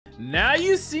Now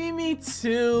You See Me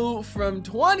 2 from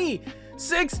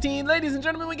 2016. Ladies and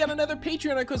gentlemen, we got another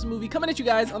Patreon request movie coming at you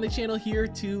guys on the channel here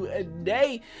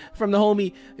today from the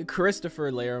homie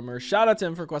Christopher Larimer. Shout out to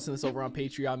him for requesting this over on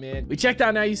Patreon, man. We checked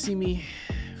out Now You See Me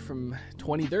from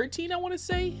 2013, I want to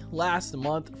say, last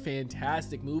month.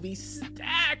 Fantastic movie,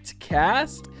 stacked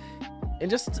cast,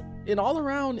 and just an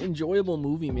all-around enjoyable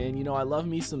movie, man. You know, I love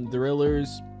me some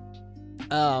thrillers.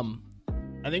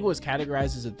 I think it was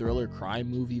categorized as a thriller crime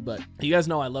movie, but you guys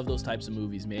know I love those types of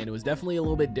movies, man. It was definitely a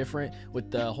little bit different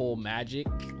with the whole magic,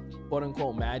 quote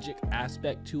unquote magic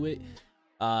aspect to it.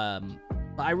 But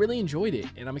I really enjoyed it,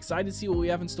 and I'm excited to see what we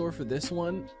have in store for this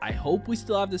one. I hope we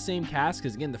still have the same cast,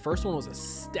 because again, the first one was a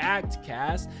stacked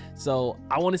cast, so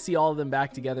I want to see all of them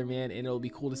back together, man. And it'll be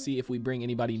cool to see if we bring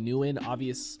anybody new in.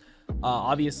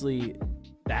 Obviously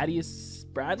Thaddeus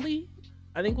Bradley,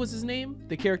 I think was his name,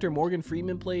 the character Morgan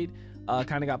Freeman played,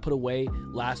 kind of got put away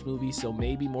last movie, so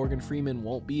maybe Morgan Freeman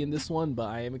won't be in this one. But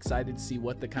I am excited to see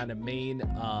what the kind of main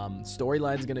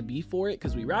storyline is going to be for it,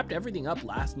 because we wrapped everything up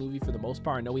last movie for the most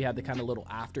part. I know we had the kind of little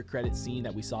after credit scene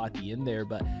that we saw at the end there,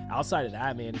 but outside of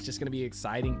that, man, it's just going to be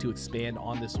exciting to expand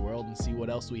on this world and see what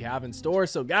else we have in store.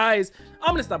 So guys,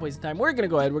 I'm gonna stop wasting time. We're gonna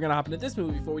go ahead, we're gonna hop into this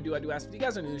movie. Before we do, I do ask if you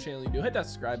guys are new to the channel, you do hit that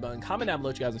subscribe button, comment down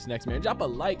below what you guys want to see next, man. Drop a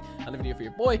like on the video for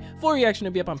your boy. Full reaction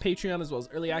to be up on Patreon, as well as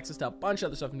early access to a bunch of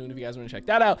other stuff new. If you guys want to check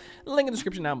that out, link in the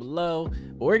description down below.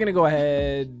 But we're gonna go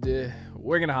ahead,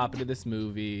 we're gonna hop into this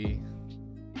movie.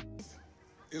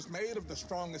 Is made of the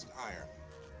strongest iron.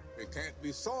 It can't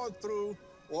be sawed through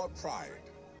or pried.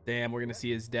 Damn, we're gonna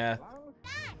see his death.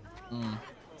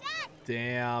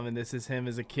 Damn, and this is him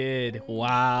as a kid.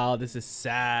 Wow, this is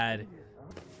sad.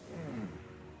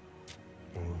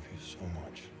 I love you so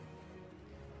much.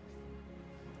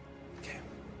 Okay,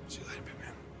 see you later, big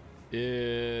man.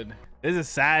 Dude, this is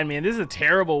sad, man. This is a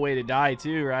terrible way to die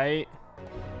too, right?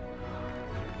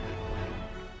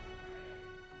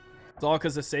 It's all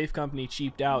because the safe company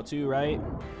cheaped out too, right?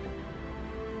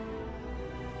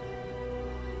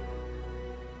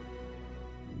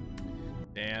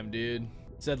 Damn, dude.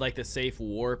 Said like the safe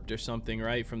warped or something,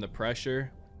 right, from the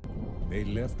pressure. They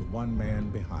left one man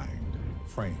behind,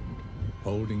 framed,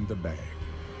 holding the bag.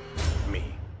 Me.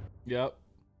 Yep.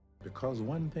 Because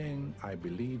one thing I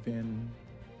believe in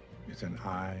is an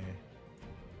eye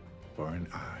for an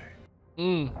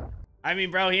eye. I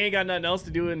mean, bro, he ain't got nothing else to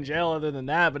do in jail other than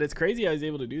that, but it's crazy how he's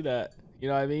able to do that. You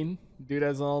know what I mean? Dude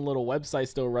has his own little website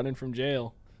still running from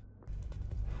jail.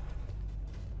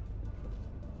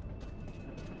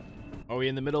 Are we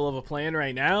in the middle of a plan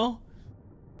right now?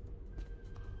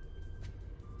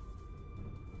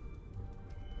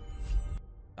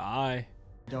 I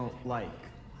don't like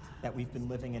that we've been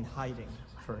living in hiding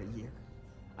for a year.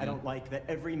 I don't like that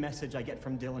every message I get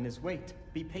from Dylan is wait,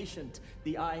 be patient.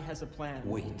 The Eye has a plan.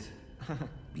 Wait.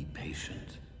 Be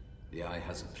patient. The Eye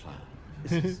has a plan.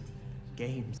 This is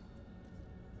games.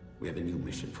 We have a new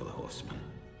mission for the Horsemen.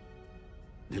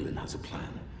 Dylan has a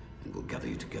plan, and we'll gather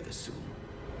you together soon.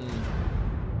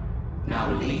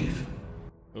 Now leave.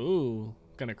 Ooh,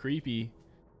 kind of creepy.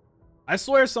 I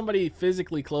swear somebody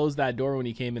physically closed that door when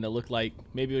he came in. It looked like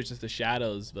maybe it was just the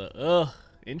shadows, but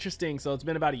interesting. So it's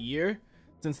been about a year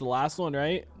since the last one,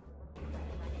 right?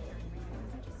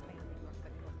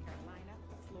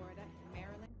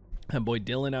 And boy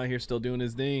Dylan out here still doing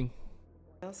his thing.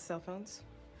 Cell phones.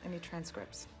 Any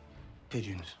transcripts?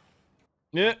 Pigeons.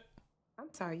 Yeah.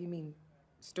 I'm sorry, you mean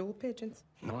stool pigeons?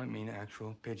 No, I mean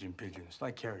actual pigeons,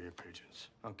 like carrier pigeons,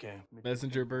 okay?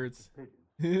 Messenger birds.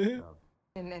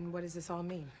 And what does this all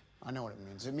mean? I know what it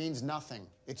means. It means nothing.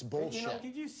 It's bullshit. You know,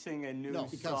 did you sing a new No,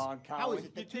 because song, Colin? how is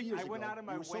it that You 2 think years I went ago, out of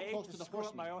my you were so way close to to the screw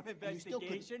up my own horsemen, and you still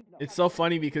couldn't- investigation? It's so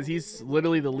funny because he's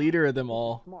literally the leader of them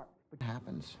all. What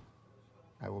happens?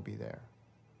 I will be there.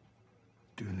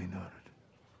 Duly noted.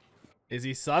 Is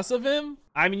he sus of him?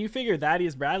 I mean, you figure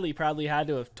Thaddeus Bradley probably had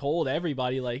to have told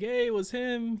everybody like, hey, it was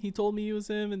him. He told me it was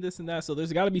him and this and that. So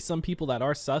there's got to be some people that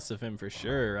are sus of him for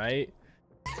sure, right?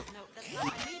 No, that's not.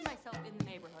 I made myself in the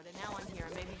neighborhood, and now I'm here.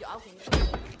 Maybe I'll think.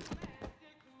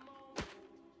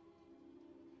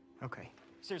 Okay.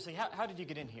 Seriously, how did you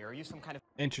get in here? Are you some kind of...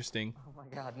 Interesting. Oh my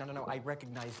God, no, I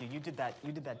recognize you. You did that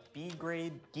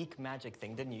B-grade geek magic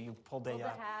thing, didn't you? You pulled a... The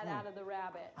hat out of the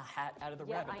rabbit. A hat out of the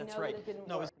Yeah, rabbit, I that's know right. that it didn't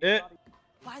No, work.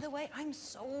 By the way, I'm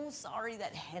so sorry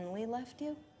that Henley left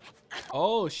you.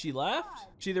 Oh, she left?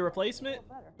 She the replacement?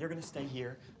 you're gonna stay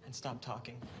here and stop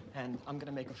talking, and I'm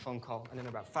gonna make a phone call, and in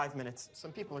about 5 minutes,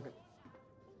 some people are gonna...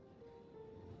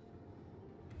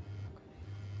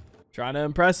 Trying to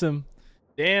impress him.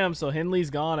 Damn, so Henley's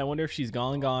gone. I wonder if she's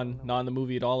gone, not in the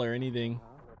movie at all or anything.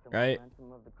 Right?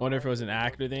 Wonder if it was an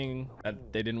actor thing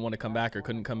that they didn't want to come back or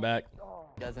couldn't come back.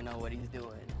 Doesn't know what he's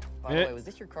doing. By the way, was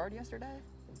this your card yesterday?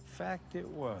 In fact, it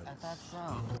was. I thought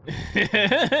so.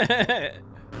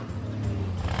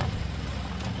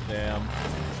 Damn.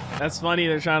 That's funny.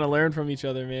 They're trying to learn from each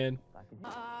other, man.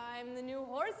 I'm the new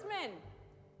horseman.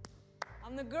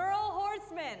 I'm the girl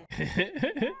horseman.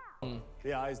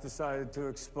 The Eyes decided to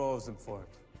expose him for it.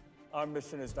 Our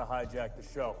mission is to hijack the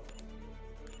show.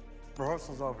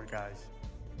 Rehearsal's over, guys.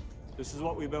 This is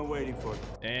what we've been waiting for.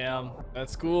 Damn,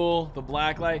 that's cool. The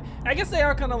black light. I guess they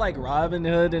are kind of like Robin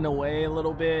Hood in a way, a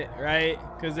little bit, right?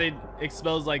 Because they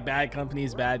expose like bad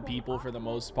companies, bad people for the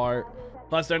most part.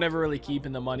 Plus, they're never really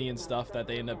keeping the money and stuff that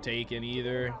they end up taking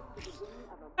either.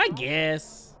 I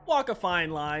guess. Walk a fine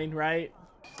line, right?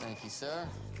 Thank you, sir.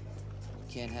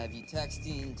 Can't have you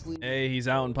texting, tweeting. Hey, he's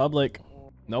out in public.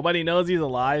 Nobody knows he's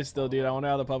alive still, dude. I wonder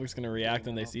how the public's gonna react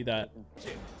when they see that.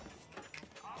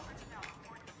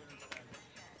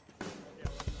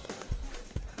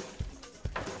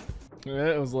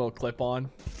 It was a little clip on.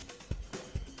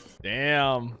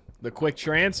 Damn, the quick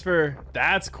transfer.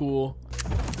 That's cool.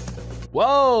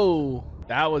 Whoa,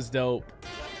 that was dope.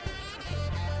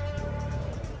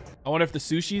 I wonder if the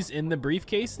sushi's in the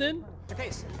briefcase then? Your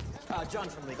case. John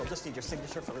from legal. Just need your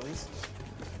signature for release.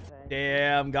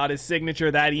 Damn, got his signature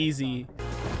that easy.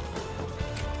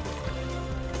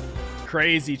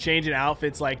 Crazy, changing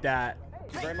outfits like that.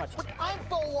 Thank you very much. I'm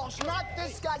Bull Walsh, not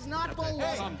this guy's not Bull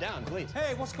Walsh. Calm down, please.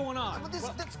 Hey, what's going on? This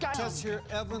guy Says here,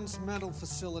 Evans Mental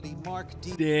Facility, Mark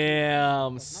D.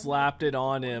 Damn, slapped it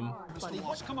on him.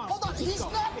 Come on. Hold on, he's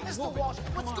not Mr. Walsh.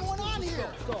 What's going on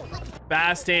here?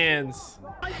 Fast hands.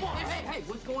 Hey,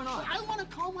 what's going on? I want to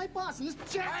call my boss, and this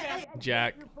jackass.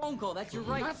 Jack. Phone call, that's your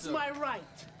right. That's my right.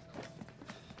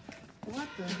 What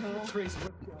the hell?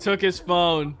 Took his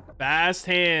phone. Fast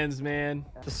hands, man.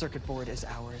 The circuit board is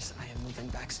ours. I am moving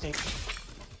backstage.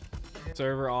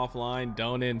 Server offline,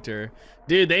 don't enter.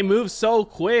 Dude, they move so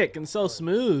quick and so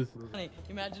smooth.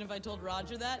 Imagine if I told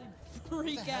Roger that.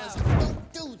 Freak out.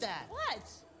 Don't do that. What?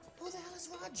 Who the hell is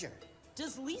Roger?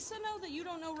 Does Lisa know that you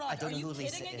don't know Roger? I don't Are know you who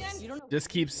kidding Lisa again? is. You don't know. Just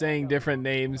keep saying different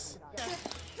names.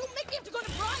 Don't make me have to go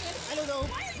to Brian. I don't know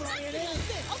Why are you Brian acting is. like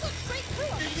this? I'll go straight through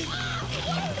him.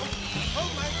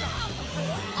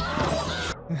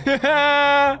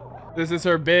 This is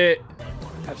her bit.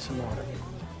 Have some water.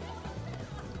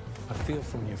 I feel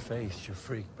from your face you're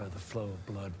freaked by the flow of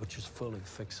blood, which is fully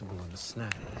fixable in a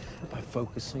snap by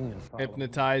focusing and following.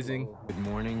 Hypnotizing. Good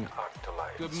morning,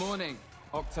 Octolites. Good morning,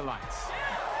 Octolites.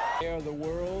 They are the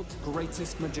world's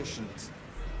Greatest magicians.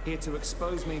 Here to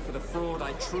expose me for the fraud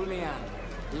I truly am.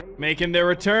 Making their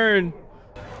return.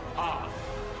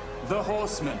 The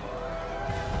Horseman.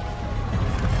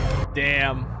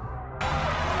 Damn.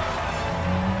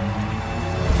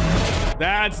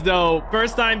 That's dope.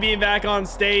 First time being back on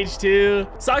stage too.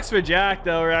 Sucks for Jack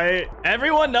though, right?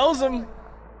 Everyone knows him,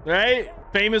 right?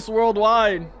 Famous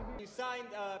worldwide. You signed,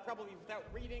 probably without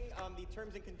reading, the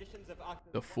terms and conditions of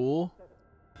The Fool.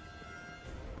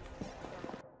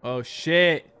 Oh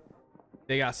shit.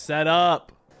 They got set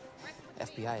up.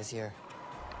 FBI is here.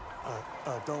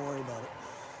 Don't worry about it.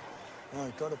 All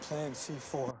right, go to plan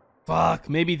C4. Fuck,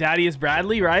 maybe Thaddeus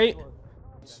Bradley, right?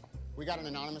 We got an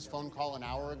anonymous phone call an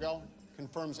hour ago.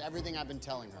 Confirms everything I've been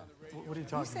telling her. What are you You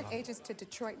talking sent about? agents to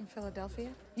Detroit and Philadelphia?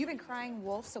 You've been crying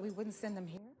wolf so we wouldn't send them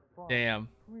here? Damn.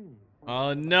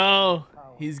 Oh no,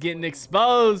 he's getting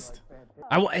exposed.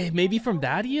 Maybe from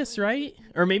Thaddeus, right?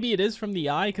 Or maybe it is from the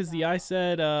Eye, because the Eye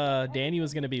said Danny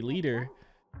was gonna be leader.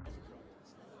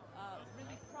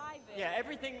 Really private. Yeah,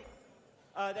 everything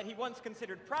that he once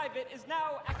considered private is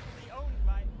now actually owned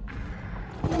by...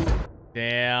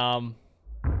 Damn.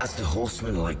 As the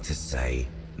Horsemen like to say,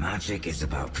 magic is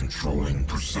about controlling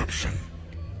perception.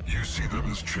 You see them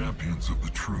as champions of the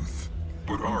truth,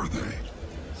 but are they?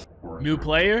 New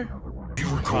player? You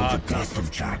recall the death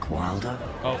of Jack Wilder?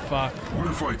 Oh fuck. What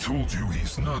if I told you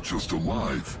he's not just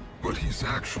alive, but he's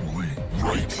actually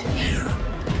right here?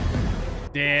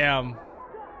 Damn.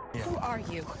 Who are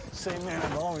you? Same man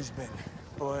I've always been.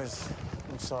 Boys,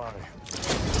 I'm sorry.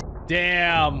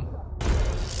 Damn.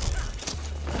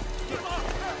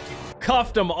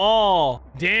 Cuffed them all.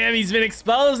 Damn, he's been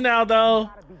exposed now though.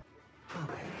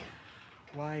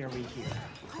 Why are we here?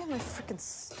 Why am I freaking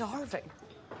starving?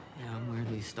 Yeah, I'm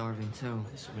weirdly starving too.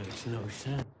 This makes no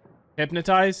sense.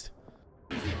 Hypnotized?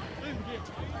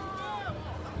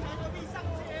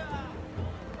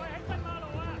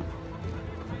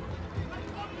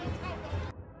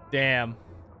 Damn.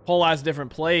 Whole ass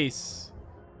different place.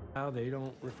 Now they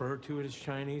don't refer to it as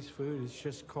Chinese food. It's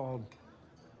just called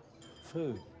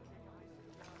food.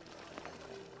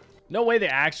 No way they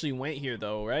actually went here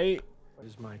though, right?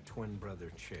 This is my twin brother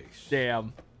Chase.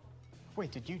 Damn.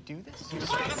 Wait, did you do this?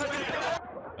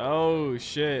 Oh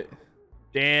shit.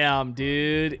 Damn,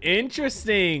 dude.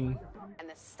 Interesting. And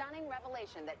the stunning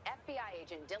revelation that FBI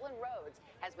agent Dylan Rhodes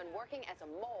has been working as a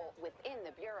mole within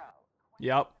the Bureau.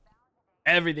 Yep.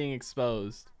 Everything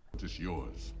exposed. It's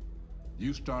yours.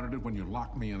 You started it when you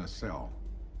locked me in a cell.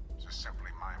 It's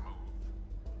simply my move.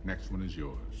 Next one is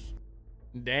yours.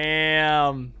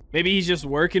 Damn. Maybe he's just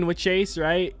working with Chase,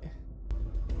 right?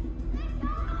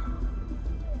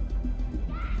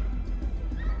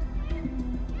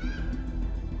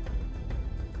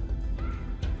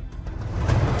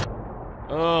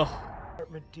 Oh.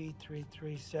 Apartment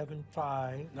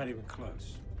D3375. Not even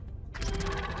close.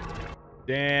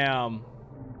 Damn.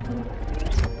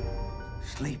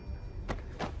 Sleep.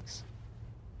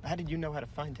 How did you know how to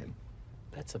find him?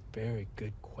 That's a very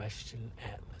good question,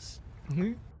 Atlas.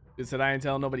 Just said I ain't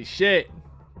telling nobody shit.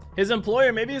 His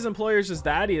employer, maybe his employer's just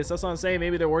Thaddeus. That's what I'm saying.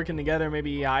 Maybe they're working together.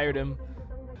 Maybe he hired him.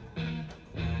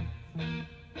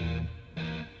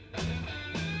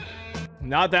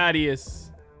 Not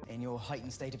Thaddeus. In your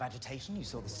heightened state of agitation, you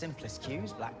saw the simplest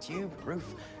cues, black tube,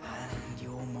 roof, and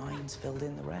your mind's filled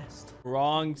in the rest.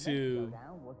 Wrong tube.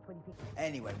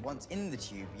 Anyway, once in the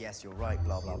tube, yes, you're right,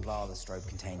 blah, blah, blah, the strobe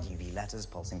contained UV letters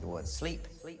pulsing the word sleep.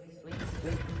 Sleep, sleep,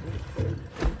 sleep, sleep.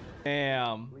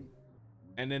 Damn.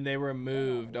 And then they were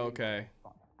moved. Okay.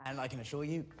 And I can assure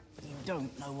you, you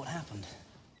don't know what happened.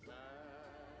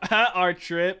 Our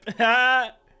trip.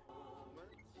 That's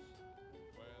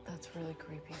really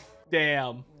creepy.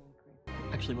 Damn.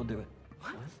 Actually, we'll do it.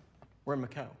 What? We're in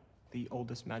Macau. The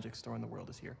oldest magic store in the world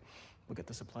is here. We'll get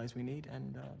the supplies we need,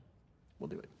 and we'll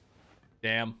do it.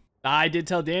 Damn. I did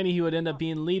tell Danny he would end up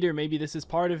being leader. Maybe this is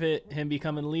part of it. Him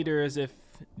becoming leader as if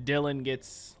Dylan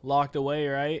gets locked away,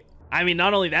 right? I mean,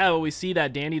 not only that, but we see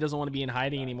that Danny doesn't want to be in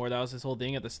hiding anymore. That was his whole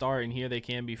thing at the start, and here they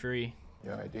can be free.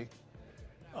 Your ID?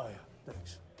 Oh, yeah.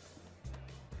 Thanks.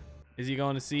 Is he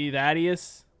going to see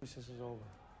Thaddeus? This is over.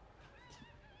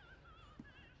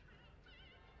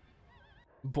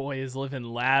 Boy is living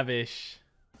lavish.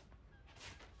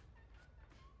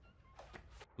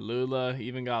 Lula,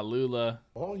 even got Lula.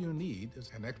 All you need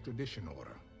is an extradition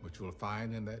order, which you'll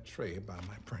find in that tray by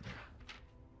my printer.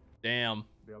 Damn.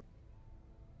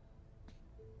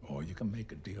 Or you can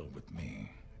make a deal with me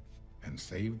and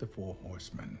save the 4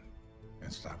 horsemen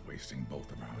and stop wasting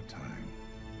both of our time.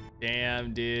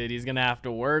 Damn, dude. He's going to have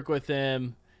to work with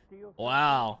him.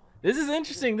 Wow. This is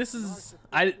interesting. This is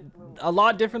a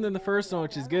lot different than the first one,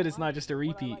 which is good. It's not just a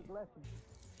repeat.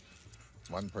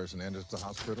 One person enters the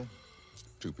hospital,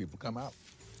 2 people come out.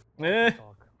 Eh.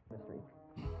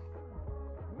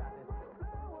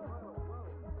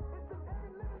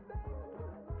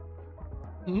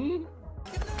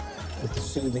 With the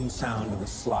soothing sound of a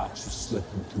slot, you slip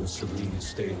into a serene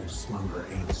state of slumber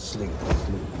and sleep.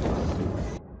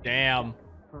 Damn.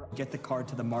 Get the card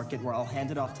to the market where I'll hand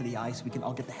it off to the eye so we can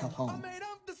all get the hell home.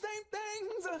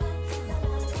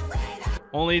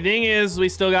 Only thing is, we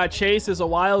still got Chase as a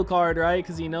wild card, right?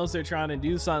 Because he knows they're trying to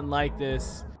do something like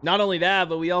this. Not only that,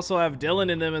 but we also have Dylan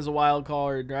in them as a wild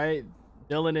card, right?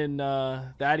 Dylan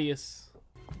and Thaddeus.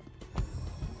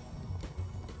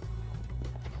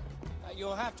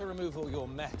 You'll have to remove all your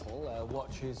metal,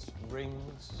 watches,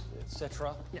 rings,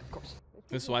 etc. Yeah, of course.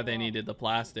 This is why they needed the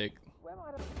plastic.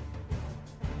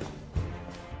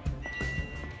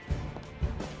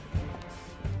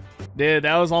 Dude,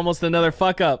 that was almost another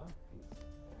fuck up.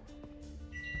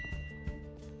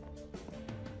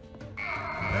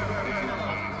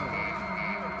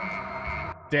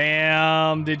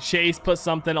 Damn, did Chase put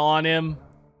something on him?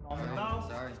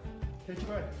 Sorry.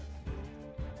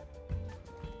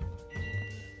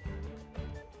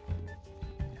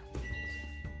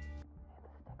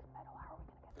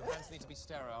 Your hands need to be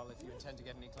sterile if you intend to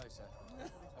get any closer.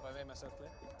 Have I made myself clear?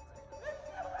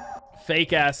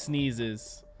 Fake ass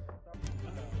sneezes.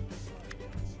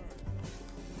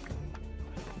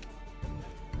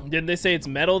 Didn't they say it's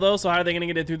metal though? So how are they gonna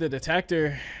get it through the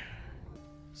detector?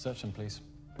 Search them, please.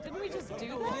 Didn't we just do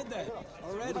that? We did that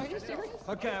already. Are you serious?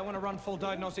 Okay, I want to run full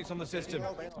diagnostics on the system.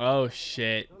 Oh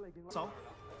shit.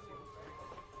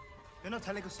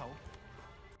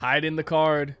 Hide in the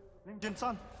card.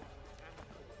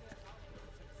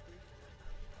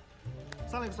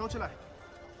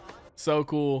 So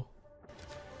cool.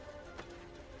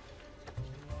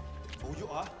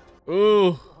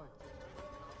 Ooh.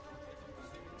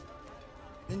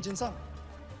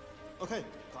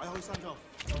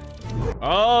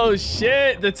 Oh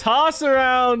shit, the toss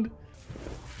around.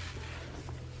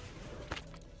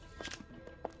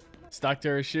 Stuck to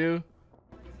her shoe.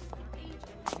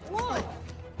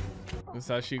 That's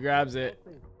how she grabs it.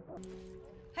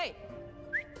 Hey.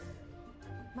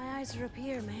 My eyes are up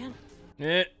here, man.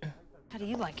 Yeah. How do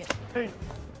you like it? Hey.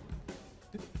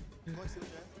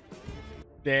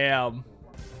 Damn.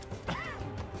 I'm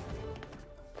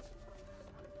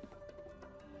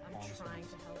trying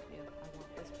to help you. I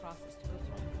want this process to go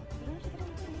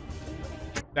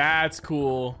through. That's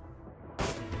cool.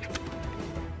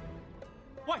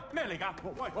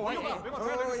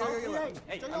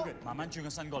 Hey, I'm good. 慢慢轉個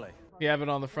身過嚟。 You have it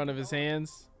on the front of his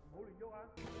hands.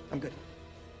 I'm good.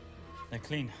 They're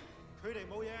clean.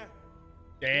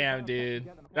 Damn, dude.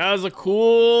 That was a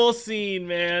cool scene,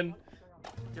 man.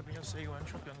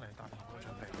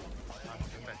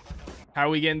 How are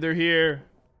we getting through here?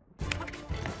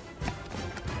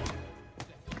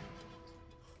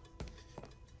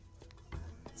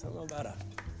 Something about a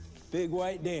big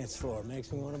white dance floor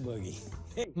makes me want to boogie.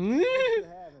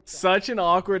 Such an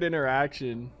awkward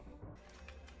interaction.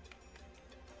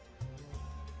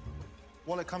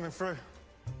 Wallet coming through.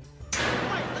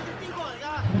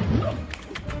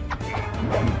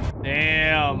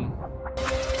 Damn.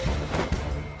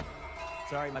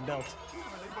 Sorry, my belt.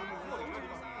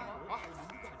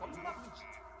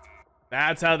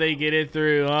 That's how they get it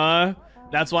through, huh?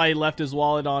 That's why he left his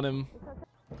wallet on him.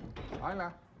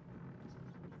 Hola.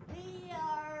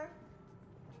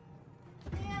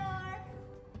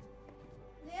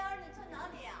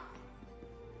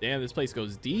 Damn, this place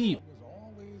goes deep. It was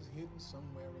always hidden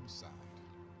somewhere inside.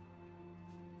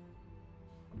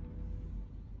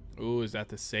 Ooh, is that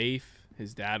the safe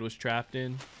his dad was trapped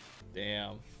in?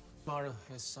 Damn. Tomorrow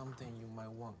has something you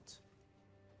might want.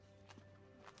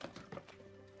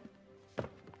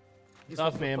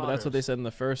 Tough, man, but that's what they said in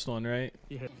the first one, right?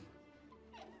 Yeah.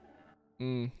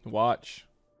 Watch.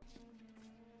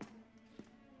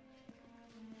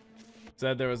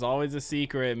 Said there was always a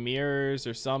secret, mirrors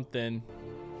or something.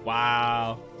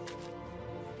 Wow.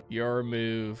 Your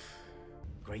move.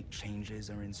 Great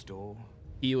changes are in store.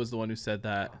 He was the one who said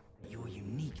that. Your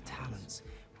unique talents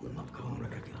will not go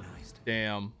unrecognized.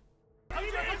 Damn.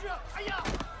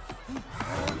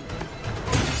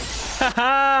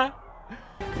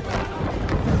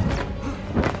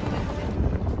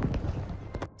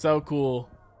 So cool.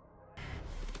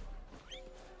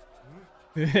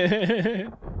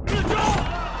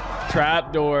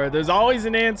 Trap door. There's always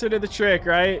an answer to the trick,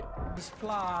 right? Just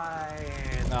fly.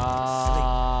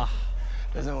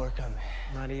 Doesn't work on me.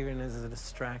 Not even as a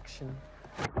distraction.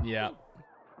 Yeah.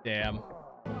 Damn.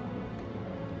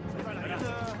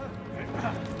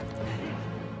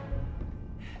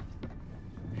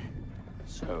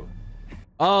 So,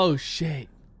 Oh shit.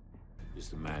 is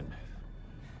the man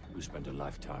who spent a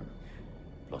lifetime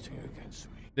plotting against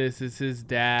me. This is his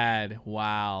dad.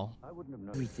 Wow.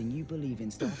 Everything you believe in,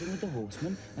 starting with the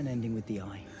horseman and ending with the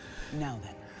eye. Now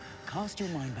then, cast your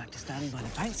mind back to standing by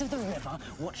the banks of the river,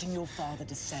 watching your father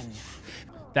descend.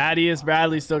 Thaddeus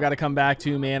Bradley still got to come back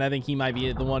too, man. I think he might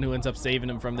be the one who ends up saving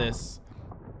him from this.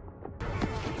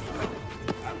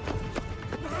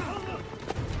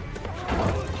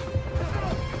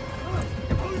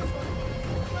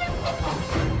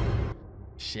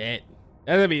 Shit.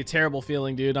 That's gonna be a terrible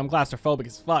feeling, dude. I'm claustrophobic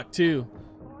as fuck, too.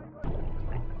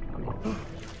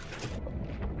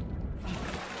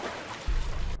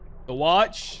 The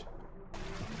watch.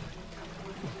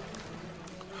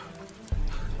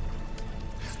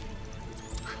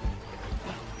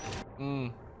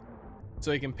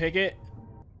 So he can pick it.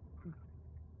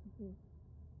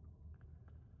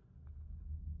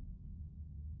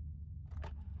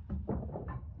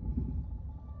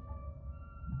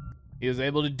 He was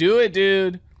able to do it,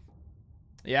 dude.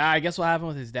 Yeah, I guess what happened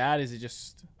with his dad is it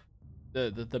just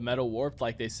the metal warped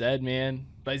like they said, man.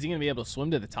 But is he gonna be able to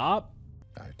swim to the top?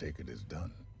 I take it as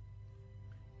done.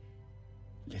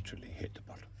 Literally hit the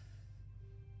bottom.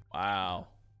 Wow.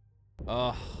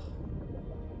 Ugh.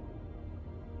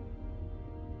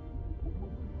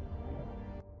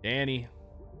 Danny.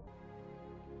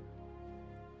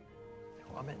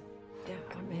 I'm in. Yeah,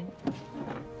 I'm in.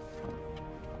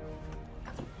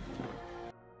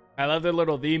 I love the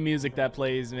little theme music that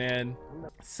plays, man.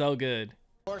 So good.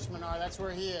 Horseman are, that's where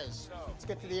he is. Let's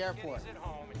get to the airport. Get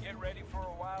home and get ready for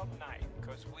a wild night,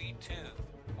 because we too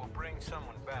will bring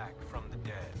someone back from the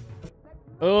dead.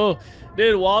 Oh,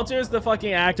 dude, Walter's the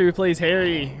fucking actor who plays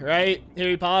Harry, right?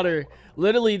 Harry Potter.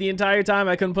 Literally the entire time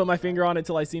I couldn't put my finger on it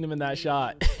till I seen him in that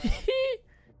shot.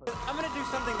 I'm gonna do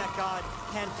something that God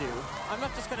can't do. I'm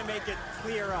not just gonna make it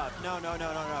clear up. No.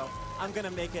 I'm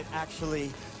gonna make it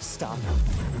actually stop.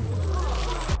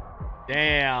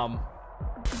 Damn.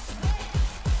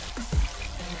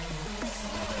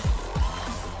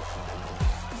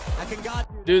 How can God?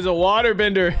 Dude's a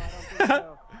waterbender.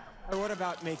 Or what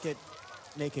about make it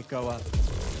go up?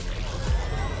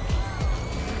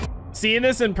 Seeing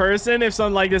this in person, if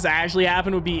something like this actually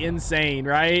happened, would be insane,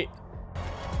 right?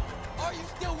 Are you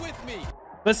still with me?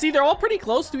 But see, they're all pretty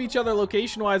close to each other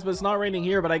location-wise, but it's not raining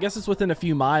here, but I guess it's within a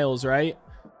few miles, right?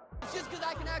 It's just because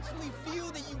I can actually feel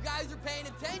that you guys are paying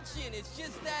attention. It's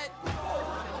just that,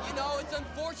 you know, it's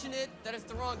unfortunate that it's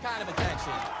the wrong kind of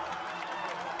attention.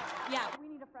 Yeah, we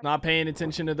need a friend. Not paying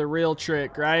attention to the real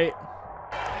trick, right?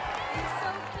 He's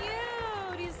so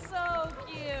cute. He's so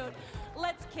cute.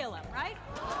 Let's kill him, right?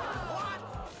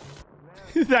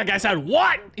 That guy said,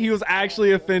 what? He was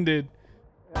actually offended.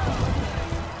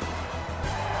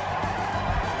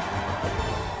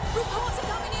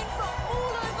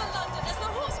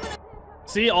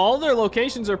 See, all their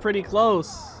locations are pretty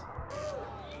close.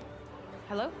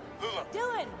 Hello?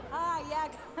 Dylan! Hi, yeah,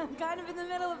 I'm kind of in the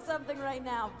middle of something right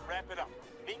now. Wrap it up.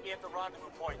 Meet me at the rendezvous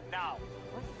point now.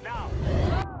 Now.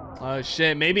 Oh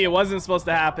shit, maybe it wasn't supposed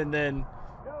to happen then.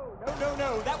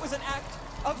 No. That was an act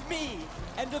of me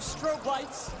and of strobe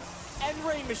lights and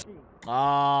rain machine.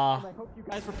 Ah. And I hope you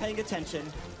guys were paying attention,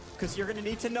 because you're gonna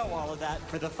need to know all of that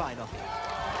for the final.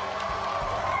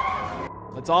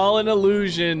 It's all an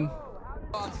illusion.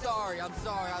 Oh, I'm sorry.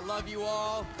 I love you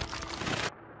all.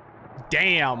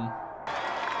 Damn.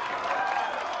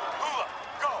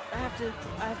 I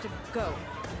have to go.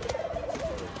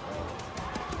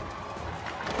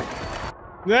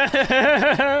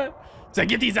 So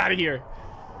get these out of here.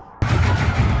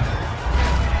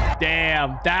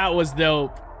 Damn, that was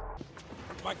dope.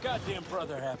 My goddamn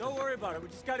brother happened. Don't worry about it. We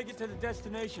just got to get to the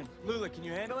destination. Lula, can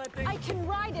you handle that thing? I can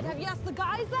ride it. Have you asked the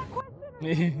guys that question?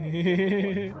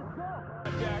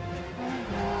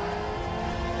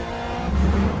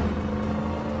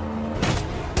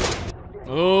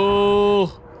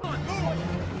 Oh.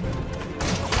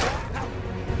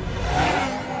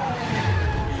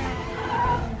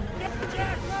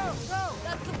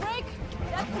 That's the brake.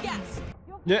 That's the gas.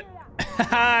 Yeah.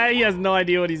 He has no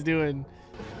idea what he's doing.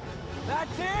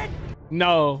 That's it?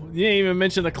 No, you didn't even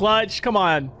mention the clutch. Come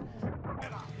on.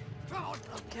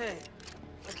 Okay.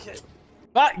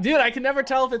 Dude, I can never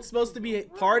tell if it's supposed to be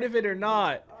part of it or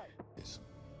not.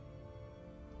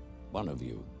 One of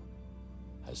you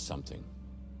has something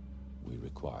we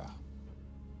require.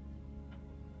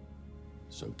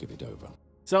 So give it over.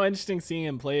 So interesting seeing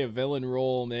him play a villain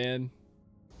role, man.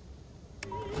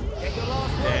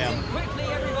 Damn. Quickly,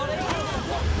 everybody.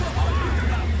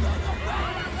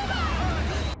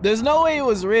 There's no way it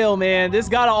was real, man. This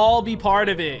gotta all be part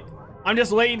of it. I'm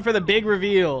just waiting for the big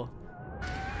reveal.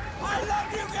 I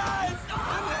love you guys.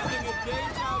 I'm having a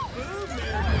deja vu,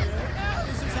 man.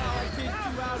 This is how I kicked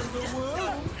you out of the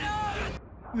womb.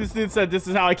 This dude said, this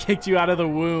is how I kicked you out of the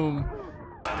womb.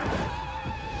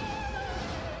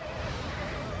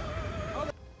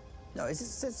 No, is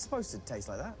it supposed to taste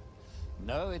like that?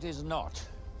 No, it is not.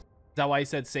 Is that why he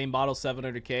said same bottle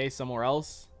 700K somewhere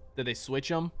else? Did they switch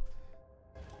them?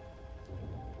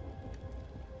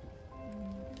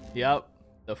 Yep,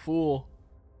 the fool.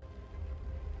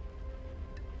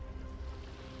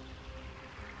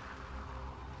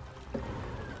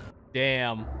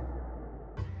 Damn.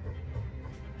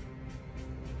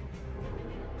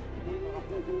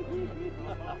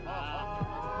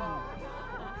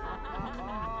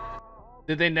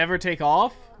 Did they never take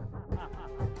off?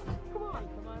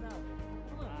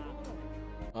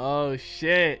 Oh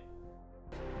shit.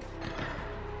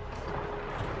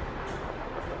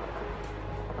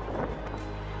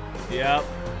 Yep.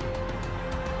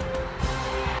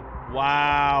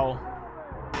 Wow.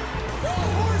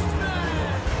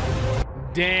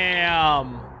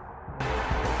 Damn.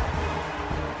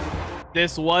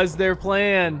 This was their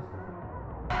plan.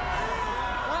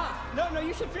 No,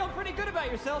 you should feel pretty good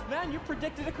about yourself, man. You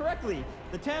predicted it correctly.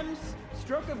 The Thames,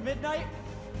 stroke of midnight,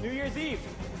 New Year's Eve.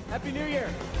 Happy New Year.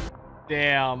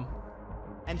 Damn.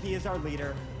 And he is our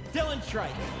leader, Dylan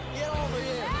Shrike. Get over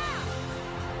here.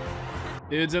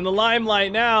 Dude's in the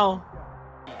limelight now.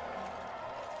 And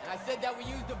I said that we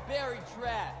used a berry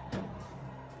trap. Some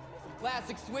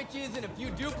classic switches and a few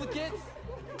duplicates.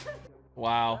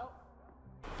 Wow.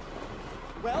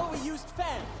 Well, we used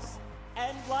fans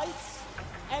and lights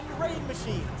and rain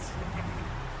machines.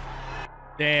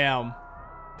 Damn.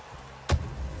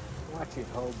 Watch it,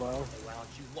 hobo. Why don't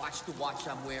you watch the watch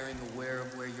I'm wearing, aware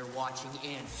of where you're watching,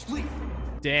 and sleep?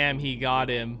 Damn, he got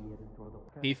him.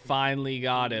 He finally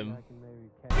got him.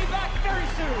 Be back very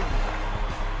soon.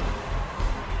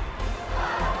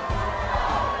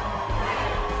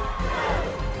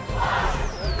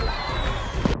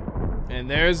 And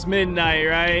there's midnight,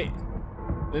 right?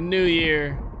 The new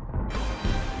year.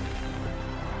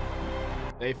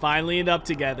 They finally end up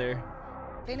together.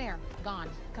 Thin air, gone.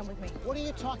 Come with me. What are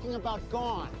you talking about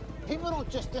gone? People don't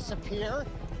just disappear.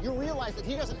 You realize that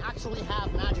he doesn't actually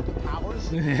have magical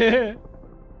powers? The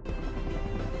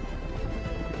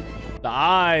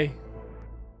eye.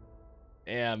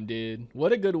 Damn, dude.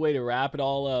 What a good way to wrap it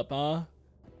all up, huh?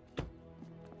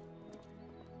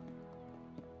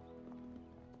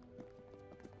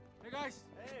 Hey, guys.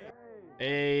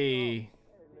 Hey.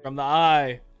 From the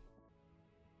eye.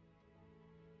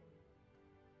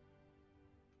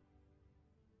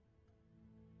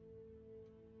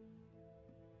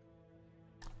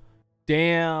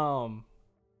 Damn.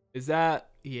 Is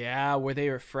that, yeah, were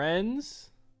they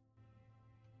friends?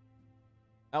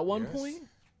 At one point?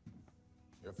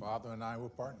 Your father and I were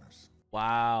partners.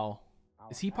 Wow.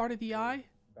 Is he part of the eye?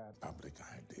 Public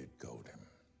eye did goad him.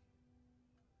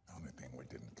 The only thing we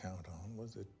didn't count on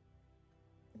was it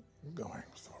going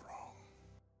so wrong.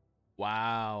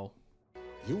 Wow.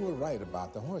 You were right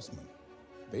about the Horsemen.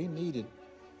 They needed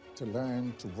to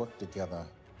learn to work together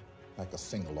like a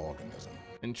single organism.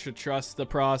 And to trust the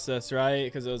process, right?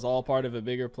 Because it was all part of a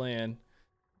bigger plan.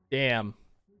 Damn.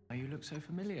 Oh, you look so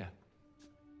familiar.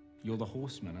 You're the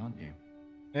Horseman, aren't you?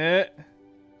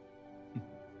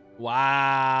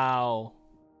 Wow.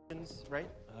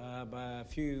 Right? By a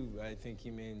few, I think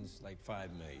he means like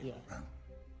 5 million. Yeah.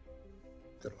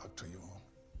 Good luck to you all.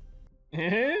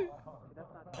 Come on.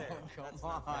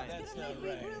 That's not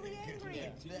right.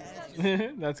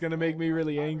 That's gonna make me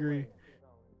really angry.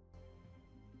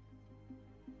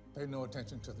 Pay no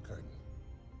attention to the curtain.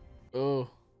 Oh.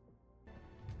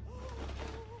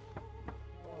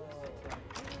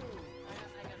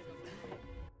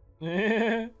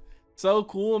 So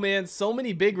cool, man. So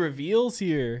many big reveals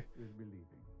here.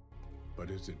 But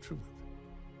is it truth?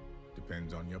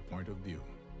 Depends on your point of view.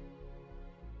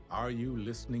 Are you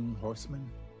listening, Horsemen?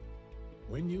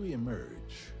 When you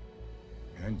emerge,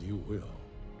 and you will,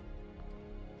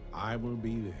 I will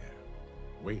be there,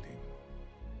 waiting.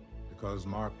 Because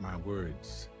mark my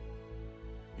words,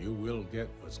 you will get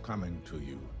what's coming to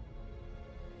you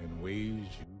in ways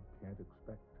you can't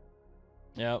expect.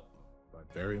 Yep.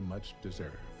 But very much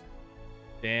deserve.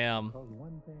 Damn. Because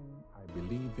one thing I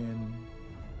believe in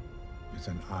is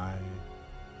an eye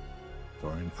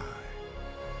for an eye.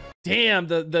 Damn,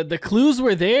 the clues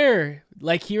were there.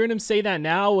 Like hearing him say that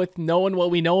now with knowing what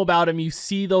we know about him, you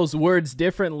see those words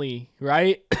differently,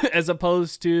 right? As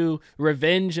opposed to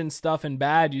revenge and stuff and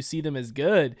bad, you see them as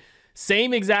good.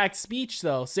 Same exact speech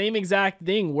though, same exact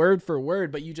thing, word for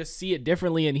word, but you just see it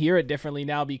differently and hear it differently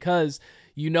now because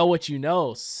you know what you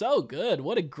know. So good.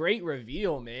 What a great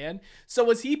reveal, man. So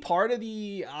was he part of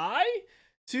the eye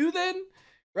too then?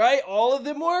 Right? All of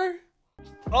them were?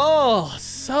 Oh,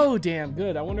 so damn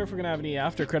good. I wonder if we're gonna have any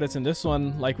after credits in this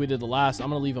one like we did the last. I'm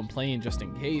gonna leave them playing just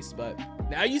in case, but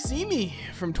Now You See Me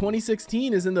from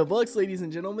 2016 is in the books, ladies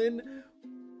and gentlemen.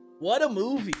 What a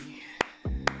movie.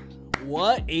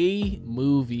 What a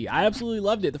movie. I absolutely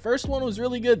loved it. The first one was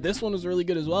really good. This one was really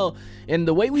good as well. And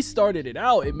the way we started it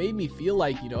out, it made me feel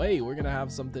like, you know, hey, we're going to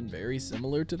have something very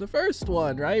similar to the first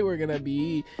one, right? We're going to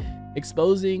be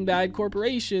exposing bad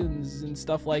corporations and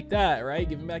stuff like that, right?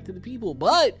 Giving back to the people.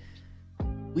 But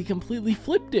we completely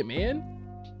flipped it, man.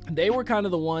 They were kind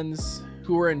of the ones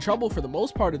who were in trouble for the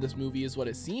most part of this movie is what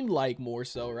it seemed like more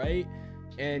so, right?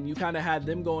 And you kind of had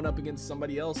them going up against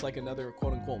somebody else, like another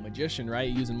quote unquote magician, right?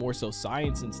 Using more so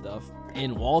science and stuff.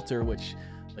 And Walter, which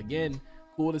again,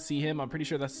 cool to see him. I'm pretty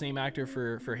sure that's the same actor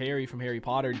for Harry from Harry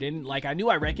Potter. I knew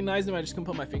I recognized him. I just couldn't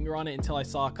put my finger on it until I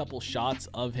saw a couple shots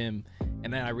of him.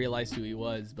 And then I realized who he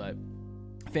was, but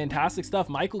fantastic stuff.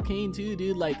 Michael Caine too,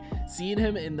 dude. Like seeing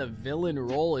him in the villain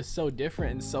role is so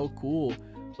different and so cool.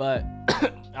 But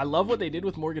I love what they did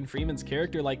with Morgan Freeman's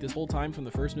character. Like this whole time from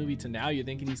the first movie to now, you're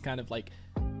thinking he's kind of like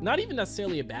not even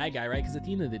necessarily a bad guy, right? Because at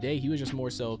the end of the day, he was just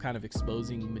more so kind of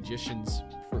exposing magicians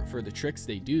for the tricks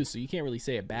they do. So you can't really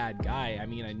say a bad guy. I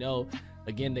mean, I know,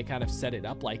 again, they kind of set it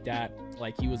up like that.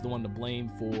 Like he was the one to blame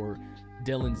for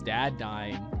Dylan's dad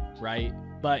dying, right?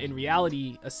 But in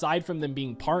reality, aside from them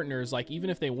being partners, like even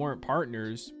if they weren't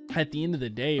partners, at the end of the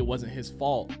day, it wasn't his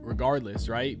fault regardless,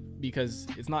 right? Because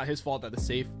it's not his fault that the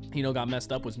safe, you know, got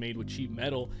messed up, was made with cheap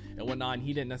metal and whatnot. And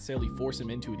he didn't necessarily force him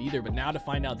into it either. But now to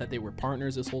find out that they were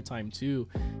partners this whole time too,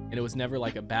 and it was never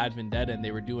like a bad vendetta and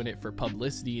they were doing it for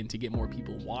publicity and to get more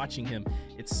people watching him.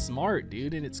 It's smart,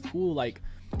 dude. And it's cool. Like,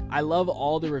 I love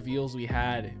all the reveals we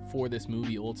had for this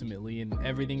movie ultimately, and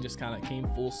everything just kind of came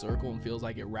full circle and feels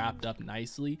like it wrapped up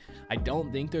nicely. I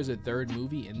don't think there's a third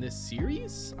movie in this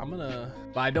series.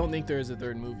 But I don't think there is a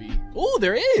third movie. Oh,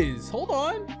 there is. Hold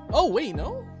on. Oh, wait,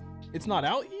 no, it's not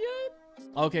out yet.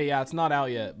 Okay, yeah, it's not out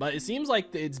yet, but it seems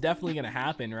like it's definitely gonna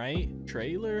happen, right?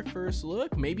 Trailer first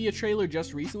look, maybe a trailer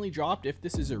just recently dropped if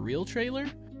this is a real trailer.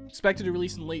 Expected to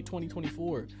release in late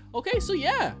 2024. Okay, so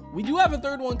yeah, we do have a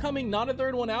third one coming. Not a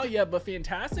third one out yet, but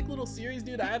fantastic little series,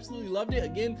 dude. I absolutely loved it.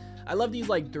 Again, I love these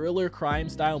like thriller crime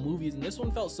style movies, and this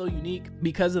one felt so unique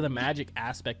because of the magic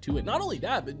aspect to it. Not only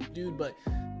that, but dude, but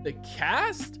the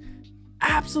cast,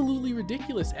 absolutely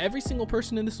ridiculous. Every single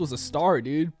person in this was a star,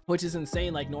 dude, which is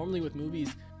insane. Like normally with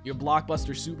movies, your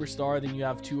blockbuster superstar, then you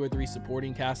have 2 or 3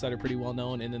 supporting casts that are pretty well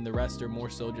known, and then the rest are more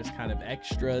so just kind of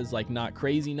extras, like not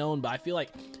crazy known. But I feel like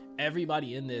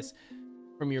everybody in this,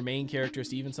 from your main characters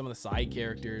to even some of the side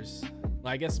characters,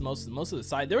 well, I guess most of the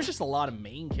side, there was just a lot of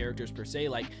main characters per se.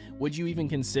 Like, would you even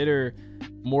consider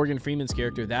Morgan Freeman's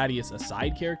character Thaddeus a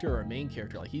side character or a main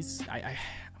character? Like he's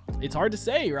it's hard to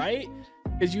say, right?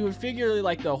 Because you would figure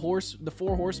like the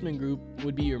 4 horsemen group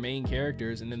would be your main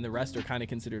characters, and then the rest are kind of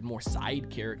considered more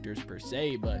side characters per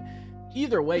se. But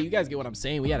either way, you guys get what I'm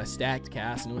saying. We had a stacked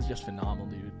cast, and it was just phenomenal,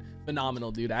 dude.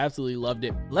 Phenomenal, dude. I absolutely loved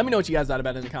it. Let me know what you guys thought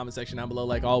about it in the comment section down below.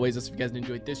 Like always, if you guys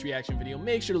enjoyed this reaction video,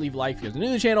 make sure to leave a like. If you guys are new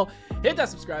to the channel, hit that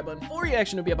subscribe button. Full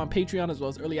reaction will be up on Patreon, as well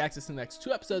as early access to the next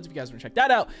 2 episodes if you guys want to check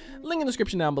that out. Link in the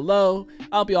description down below.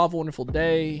 I hope you all have a wonderful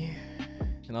day,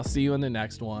 and I'll see you in the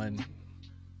next one.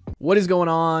 What is going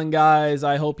on, guys?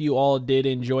 I hope you all did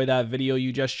enjoy that video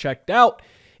you just checked out.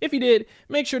 If you did,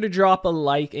 make sure to drop a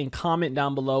like and comment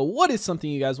down below what is something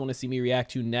you guys want to see me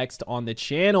react to next on the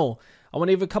channel. I want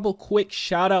to give a couple quick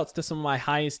shout outs to some of my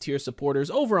highest tier supporters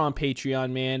over on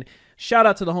Patreon, man. Shout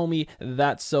out to the homie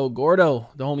That's So Gordo,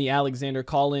 the homie Alexander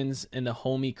Collins, and the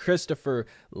homie Christopher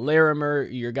Larimer.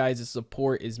 Your guys'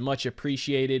 support is much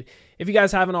appreciated. If you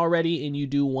guys haven't already and you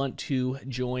do want to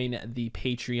join the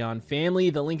Patreon family,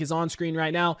 the link is on screen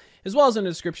right now, as well as in the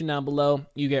description down below.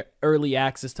 You get early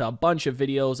access to a bunch of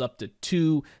videos, up to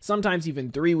 2, sometimes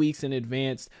even 3 weeks in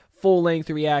advance, full-length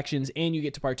reactions, and you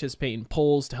get to participate in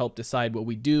polls to help decide what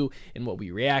we do and what we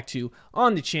react to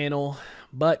on the channel.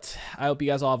 But I hope you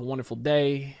guys all have a wonderful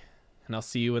day, and I'll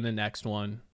see you in the next one.